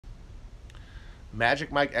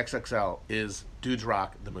Magic Mike XXL is Dudes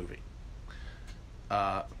Rock the movie.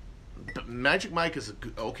 Uh, Magic Mike is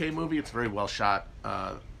an okay movie. It's very well shot.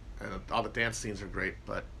 And all the dance scenes are great,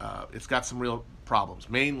 but it's got some real problems.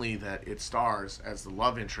 Mainly that it stars as the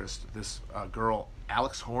love interest this girl,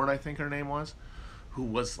 Alex Horn, I think her name was, who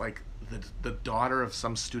was like the daughter of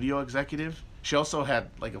some studio executive. She also had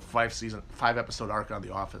like a 5 episode arc on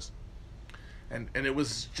The Office, and it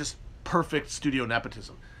was just perfect studio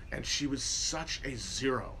nepotism. And she was such a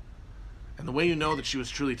zero. And the way you know that she was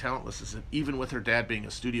truly talentless is that even with her dad being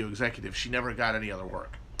a studio executive, she never got any other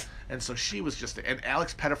work. And so she was just, and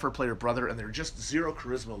Alex Pettifer played her brother, and they're just zero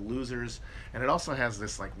charisma losers. And it also has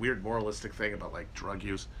this like weird moralistic thing about like drug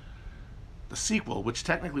use. The sequel, which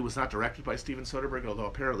technically was not directed by Steven Soderbergh, although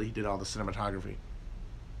apparently he did all the cinematography,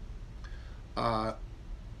 uh,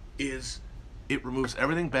 is it removes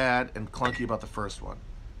everything bad and clunky about the first one.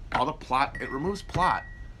 All the plot, it removes plot.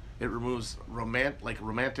 It removes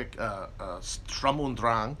romantic Strum und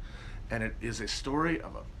Drang, and it is a story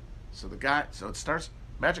of a. So the guy, so it starts.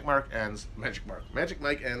 Magic Mike ends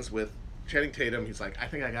with Channing Tatum. He's like, I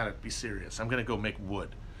think I gotta be serious. I'm gonna go make wood.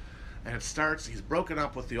 And it starts. He's broken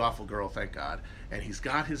up with the awful girl, thank God, and he's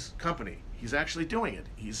got his company. He's actually doing it.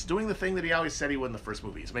 He's doing the thing that he always said he would in the first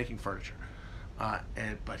movie. He's making furniture.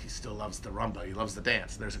 But he still loves the rumba. He loves the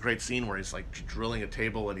dance. There's a great scene where he's like drilling a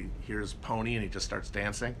table and he hears Pony and he just starts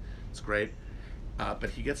dancing. It's great. But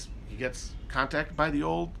he gets contacted by the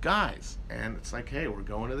old guys, and it's like, hey, we're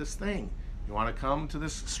going to this thing. You want to come to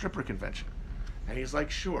this stripper convention? And he's like,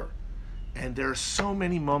 sure. And there are so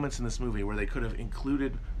many moments in this movie where they could have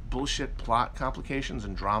included bullshit plot complications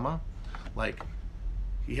and drama, like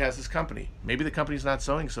he has this company. Maybe the company's not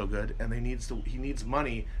sewing so good, and he needs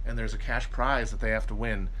money, and there's a cash prize that they have to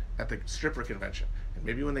win at the stripper convention. And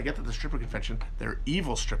maybe when they get to the stripper convention, they're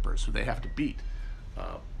evil strippers who they have to beat.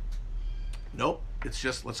 Nope, it's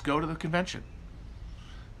just let's go to the convention.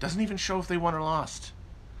 Doesn't even show if they won or lost.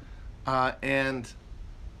 And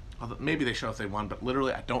maybe they show if they won, but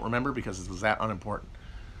literally I don't remember because it was that unimportant.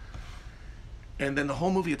 And then the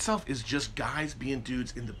whole movie itself is just guys being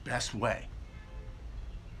dudes in the best way.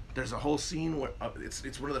 There's a whole scene where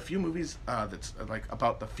it's one of the few movies that's like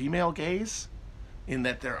about the female gaze, in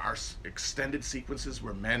that there are extended sequences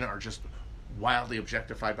where men are just wildly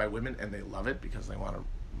objectified by women, and they love it because they want to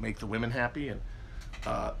make the women happy. And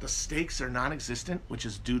the stakes are non-existent, which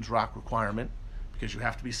is Dudes Rock requirement, because you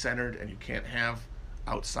have to be centered and you can't have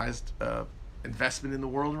outsized investment in the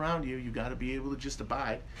world around you. You got to be able to just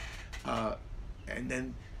abide. And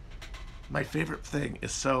then my favorite thing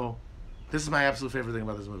is this is my absolute favorite thing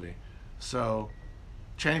about this movie. So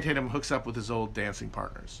Channing Tatum hooks up with his old dancing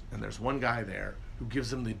partners, and there's one guy there who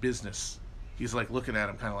gives him the business. He's like looking at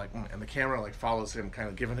him kind of like, and the camera like follows him, kind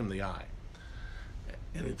of giving him the eye.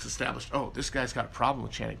 And it's established, oh, this guy's got a problem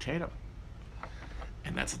with Channing Tatum.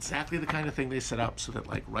 And that's exactly the kind of thing they set up, so that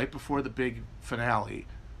like right before the big finale,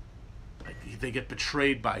 like they get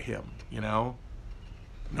betrayed by him, you know?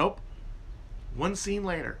 Nope. One scene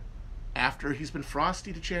later, after he's been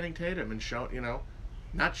frosty to Channing Tatum and shown, you know,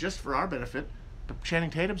 not just for our benefit, but Channing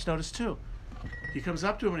Tatum's noticed too. He comes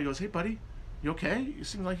up to him and he goes, hey buddy, you okay? You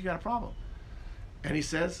seem like you got a problem. And he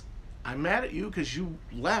says, I'm mad at you because you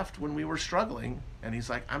left when we were struggling. And he's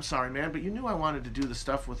like, I'm sorry, man, but you knew I wanted to do the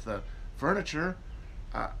stuff with the furniture.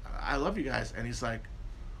 I love you guys. And he's like,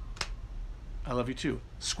 I love you too.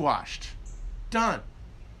 Squashed. Done.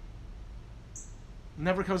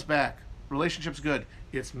 Never comes back. Relationship's good.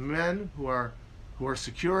 It's men who are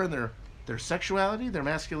secure in their sexuality, their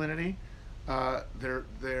masculinity, their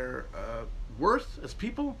worth as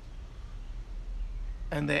people,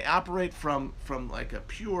 and they operate from like a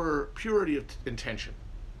purity of intention.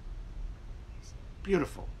 It's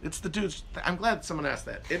beautiful. It's the dudes. I'm glad someone asked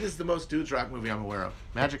that. It is the most Dudes Rock movie I'm aware of.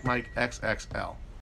 Magic Mike XXL.